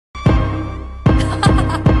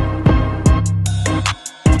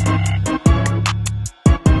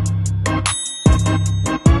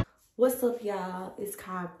What's up, y'all? It's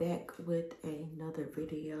Kai back with another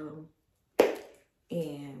video.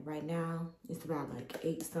 And right now, it's about like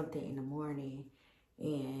 8 something in the morning.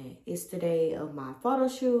 And it's the day of my photo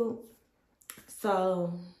shoot.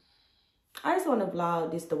 So, I just want to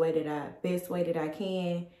vlog this the way that best way that I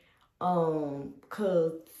can.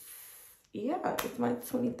 Cause, yeah, it's my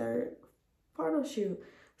 23rd photo shoot.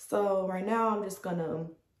 So, right now, I'm just gonna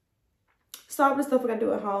start with stuff I gotta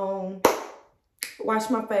do at home.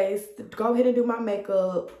 Wash my face, go ahead and do my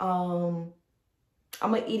makeup. I'm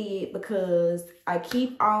an idiot because I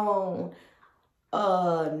keep on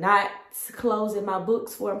not closing my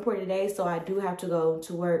books for important days, so I do have to go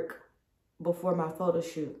to work before my photo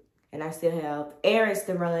shoot, and I still have errands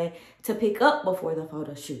to run to pick up before the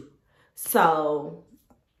photo shoot. So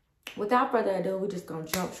without further ado, we're just gonna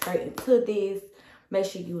jump straight into this. Make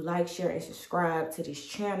sure you like, share, and subscribe to this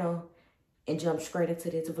channel, and jump straight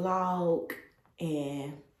into this vlog.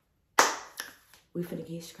 And we finna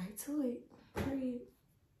get straight to it. Period.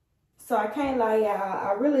 So I can't lie, y'all.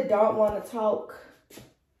 I really don't want to talk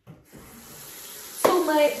too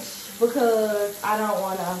much because I don't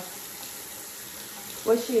want to.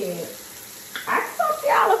 Well, shit. I can talk to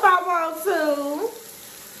y'all if I want to.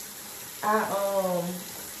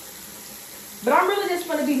 But I'm really just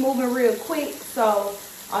gonna be moving real quick. So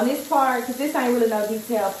on this part, because this ain't really no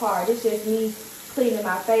detailed part. It's just me cleaning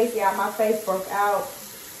my face. Yeah, my face broke out.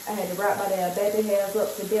 I had to wrap my damn baby hairs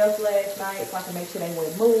up to death last night so I can make sure they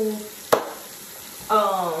wouldn't move.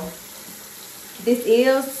 This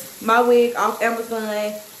is my wig off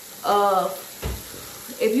Amazon.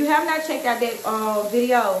 If you have not checked out that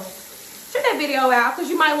video, check that video out because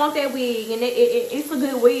you might want that wig, and it's a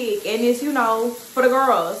good wig, and it's, you know, for the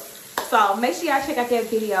girls. So make sure y'all check out that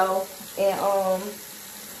video. And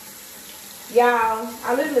y'all,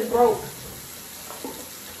 I literally broke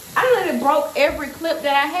every clip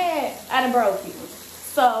that I had. I done broke it.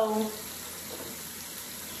 So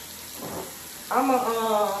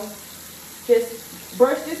I'ma just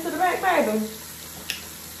brush this to the back, baby.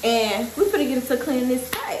 And we finna get into cleaning this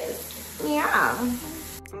face. Yeah.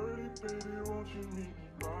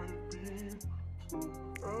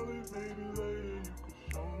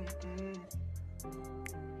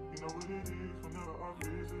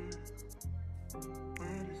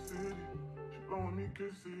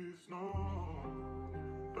 Kisses, no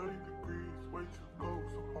 30 degrees, way too cold,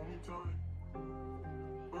 so hold me tight.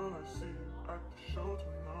 Will I see you at the show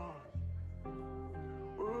tonight?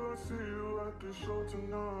 Will I see you at the show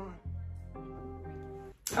tonight?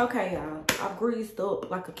 Okay, y'all, I greased up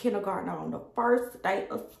like a kindergartner on the first day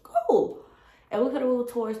of school, and we're gonna move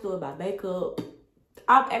towards doing my makeup.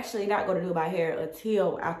 I'm actually not gonna do my hair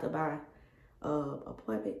until after my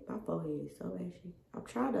appointment. My forehead is so ashy. I'm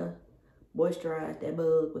trying to moisturize that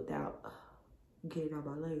bug without getting on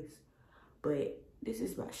my lace. But this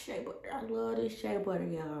is my shea butter. I love this shea butter,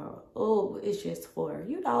 y'all. Oh, it's just for,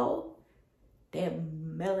 you know, that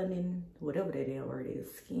melanin, whatever that damn word is,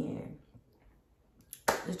 skin.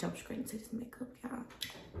 Let's jump straight into this makeup, y'all.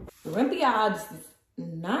 Remember, y'all, this is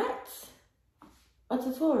not a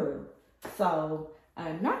tutorial. So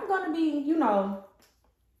I'm not gonna be, you know,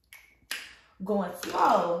 going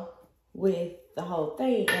slow with the whole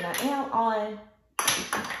thing, and I am on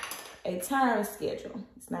a time schedule.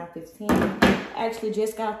 It's 9:15. I actually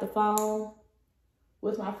just got off the phone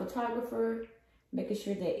with my photographer, making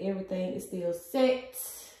sure that everything is still set.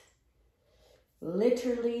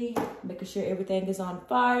 Literally making sure everything is on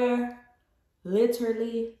fire.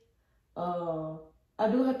 Literally. I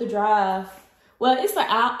do have to drive. Well, it's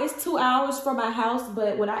 2 hours from my house,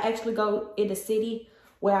 but when I actually go in the city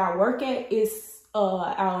where I work at, it's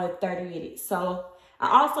an hour and 30 minutes. So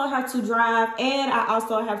I also have to drive, and I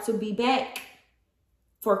also have to be back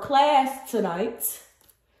for class tonight.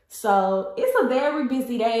 So it's a very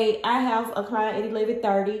busy day. I have a client at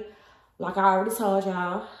 11:30. Like I already told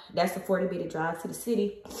y'all, that's a 40-minute drive to the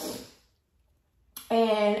city.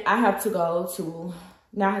 And I have to go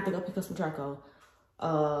pick up some charcoal.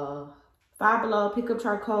 Five Below, pick up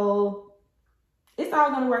charcoal. It's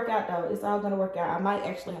all gonna work out though. It's all gonna work out. I might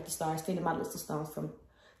actually have to start sending my little stones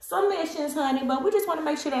some mentions, honey. But we just want to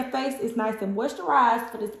make sure that face is nice and moisturized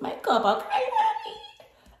for this makeup, okay, honey?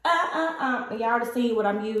 Y'all already seen what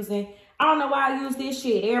I'm using. I don't know why I use this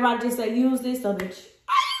shit. Everybody just say use this, so bitch,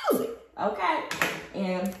 I use it, okay?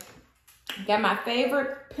 And got my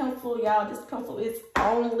favorite pencil, y'all. This pencil is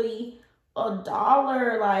only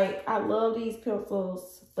 $1. Like, I love these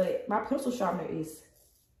pencils, but my pencil sharpener is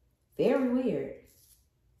very weird.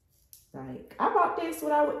 Like, I bought this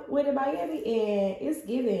when I went to Miami, and it's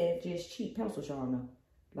giving just cheap pencil sharpener.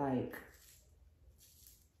 Like,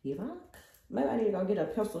 maybe I need to go get a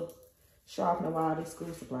pencil sharpener while these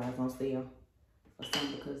school supplies on sale or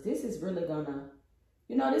something, because this is really gonna,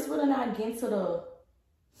 you know, this really not getting to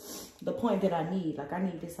the point that I need. Like, I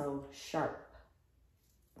need this whole sharp.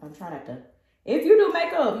 I'm trying not to. If you do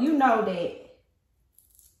makeup, you know that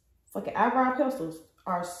fucking eyebrow pencils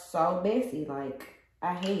are so messy. Like,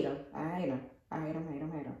 I hate them. I hate them. I hate them, hate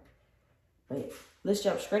them, hate them. But let's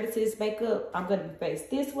jump straight into this makeup. I'm gonna be faced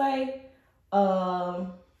this way. I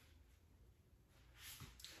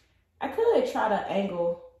could try to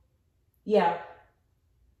angle. Yeah.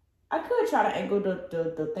 I could try to angle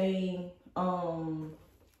the thing. Y'all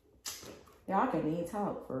can't even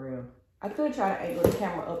talk for real. I could try to angle the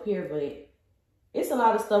camera up here, but it's a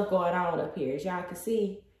lot of stuff going on up here, as y'all can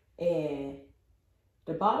see. And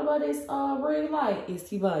the bottom of this ring light is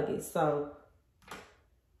humongous. So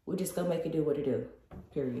we're just gonna make it do what it do,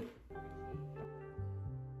 period.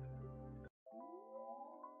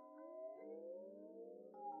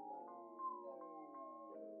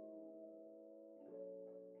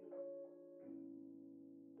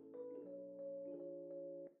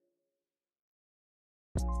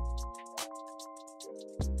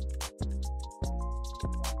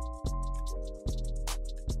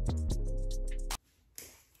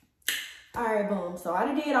 All right, boom. So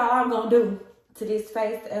I did all I'm gonna do to this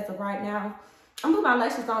face as of right now. I'm putting my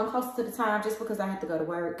lashes on closer to the time just because I have to go to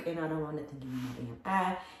work and I don't want nothing in my damn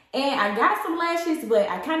eye. And I got some lashes, but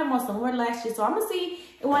I kind of want some more lashes. So I'm gonna see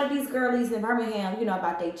if one of these girlies in Birmingham, you know,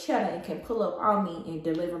 about their cheddar and can pull up on me and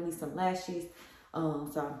deliver me some lashes.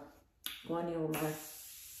 So I'm going in with my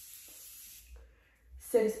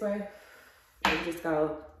setting spray. And just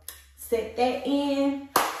go set that in.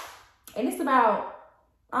 And it's about,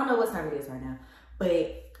 I don't know what time it is right now,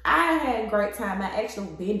 but I had a great time. I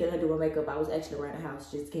actually been done doing makeup. I was actually around the house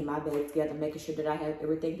just getting my bag together, making sure that I have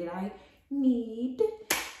everything that I need.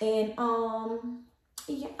 And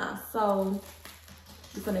yeah, so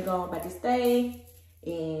we're gonna go on about this day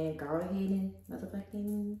and go ahead and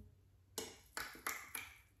motherfucking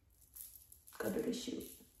go do this shoot.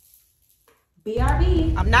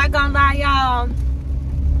 BRB. I'm not gonna lie, y'all.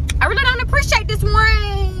 I really don't appreciate this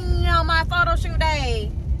rain on my photo shoot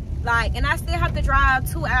day. Like, and I still have to drive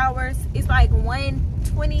 2 hours. It's like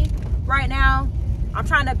 1:20 right now. I'm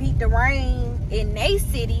trying to beat the rain in a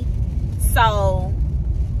city. So,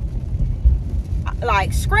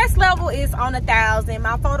 like, stress level is on 1,000.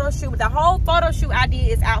 My photo shoot, the whole photo shoot I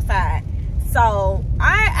did is outside. So,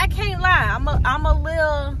 I can't lie. I'm a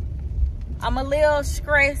little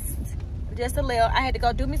stressed. Just a little. I had to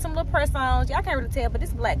go do me some little press ons. Y'all can't really tell, but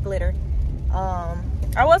this black glitter. I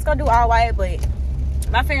was gonna do all white, but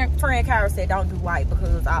my friend Kyra said don't do white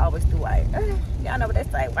because I always do white. Y'all know what they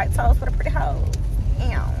say, white toes for the pretty hoes.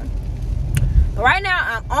 But right now,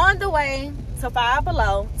 I'm on the way to Five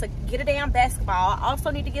Below to get a damn basketball. I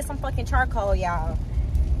also need to get some fucking charcoal, y'all.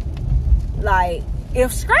 Like,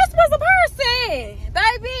 if stress was a person,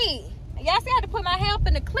 baby. Y'all see I had to put my hair up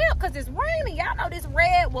in the clip because it's raining. Y'all know this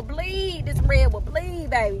red will bleed. This red will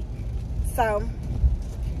bleed, baby. So,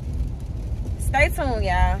 stay tuned,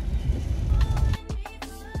 y'all.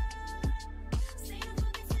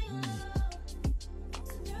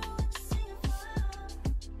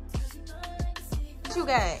 What you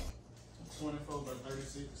got? 24 by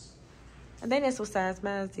 36. I think that's what size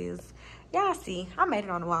mine is. Y'all see, I made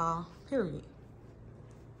it on the wall. Period.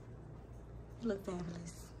 You look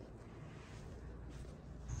fabulous.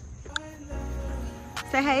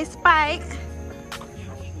 Say hey, Spike.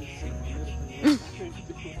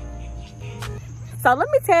 So let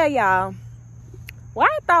me tell y'all why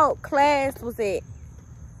I thought class was at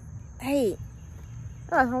 8.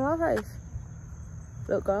 Oh, on my face.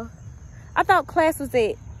 Look, girl. I thought class was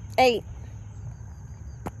at 8.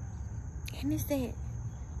 And it's that.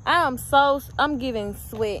 I'm giving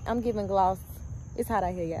sweat. I'm giving gloss. It's hot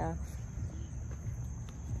out here, y'all.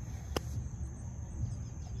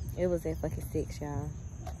 It was at fucking 6, y'all.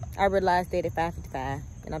 I realized that at 5:55,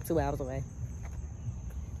 and I'm 2 hours away.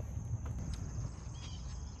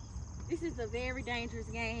 This is a very dangerous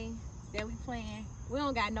game that we playing. We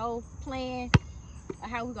don't got no plan of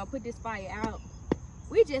how we gonna put this fire out.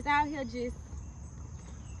 We just out here just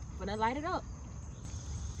gonna light it up.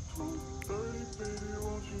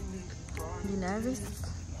 You nervous?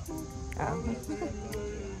 Oh.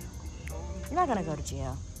 You're not gonna go to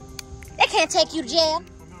jail. They can't take you to jail.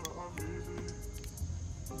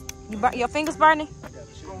 Your fingers burning?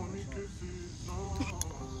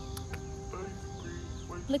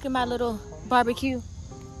 Look at my little barbecue.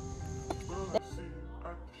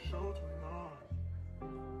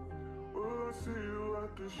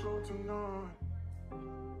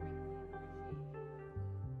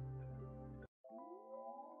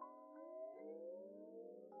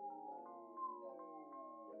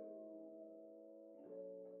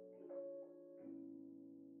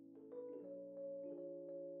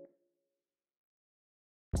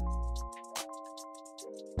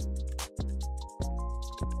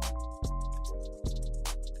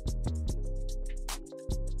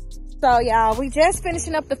 So y'all, we just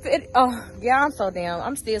finishing up the fit. Oh yeah,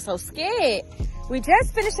 I'm still so scared. We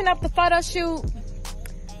just finishing up the photo shoot.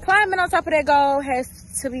 Climbing on top of that goal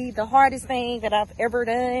has to be the hardest thing that I've ever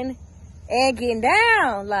done. And getting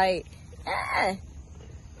down, like,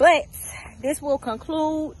 But this will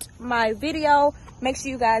conclude my video. Make sure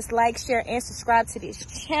you guys like, share, and subscribe to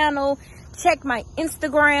this channel. Check my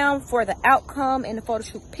Instagram for the outcome and the photo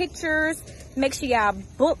shoot pictures. Make sure y'all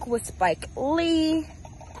book with Spike Lee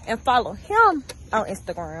and follow him on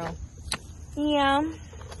Instagram. Yeah,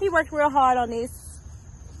 he worked real hard on this.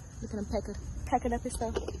 Look at him packing up his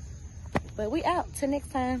stuff. But we out till next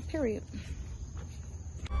time, period.